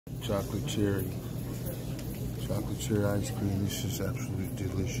Chocolate cherry ice cream. This is absolutely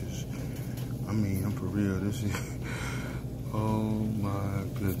delicious. I mean, I'm for real. This is, oh my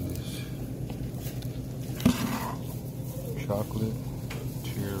goodness. Chocolate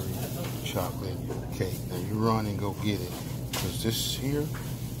cake. Now you run and go get it. Because this here,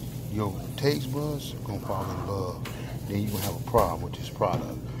 your taste buds are gonna fall in love. Then you're gonna have a problem with this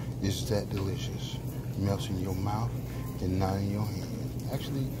product. It's that delicious. It melts in your mouth and not in your hand.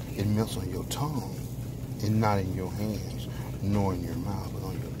 Actually, it melts on your tongue and not in your hands, nor in your mouth, but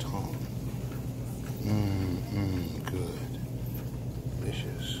on your tongue. Good.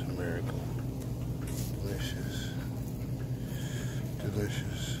 Delicious, America.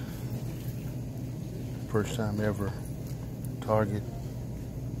 Delicious. First time ever Target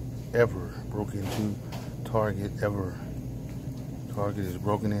ever broke into Target ever. Target is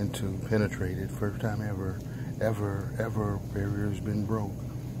broken into, penetrated. First time ever. Barrier's been broke.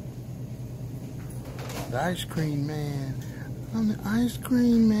 The ice cream man. I'm the ice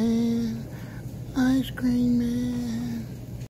cream man. Ice cream man.